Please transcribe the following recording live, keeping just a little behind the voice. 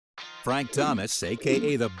Frank Thomas,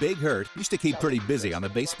 a.k.a. the Big Hurt, used to keep pretty busy on the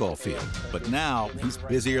baseball field, but now he's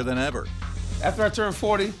busier than ever. After I turned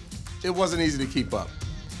 40, it wasn't easy to keep up.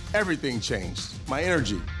 Everything changed. My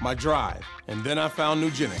energy, my drive. And then I found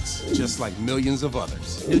Nugenix, just like millions of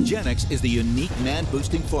others. Nugenix is the unique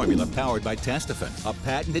man-boosting formula powered by Testosterone, a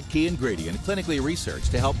patented key ingredient clinically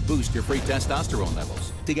researched to help boost your free testosterone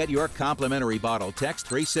levels. To get your complimentary bottle, text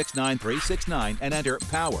 369369 and enter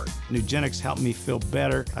POWER. Nugenix helped me feel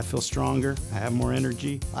better. I feel stronger. I have more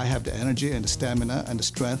energy. I have the energy and the stamina and the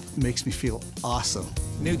strength. It makes me feel awesome.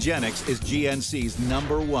 Nugenix is GNC's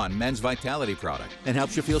 #1 men's vitality product and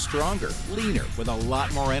helps you feel stronger, leaner, with a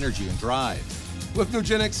lot more energy and drive. With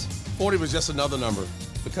Nugenix, 40 was just another number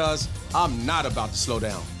because I'm not about to slow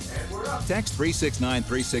down. Text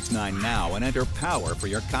 369369 now and enter POWER for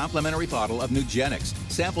your complimentary bottle of Nugenix.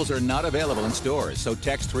 Samples are not available in stores, so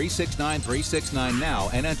text 369369 now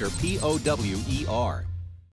and enter POWER.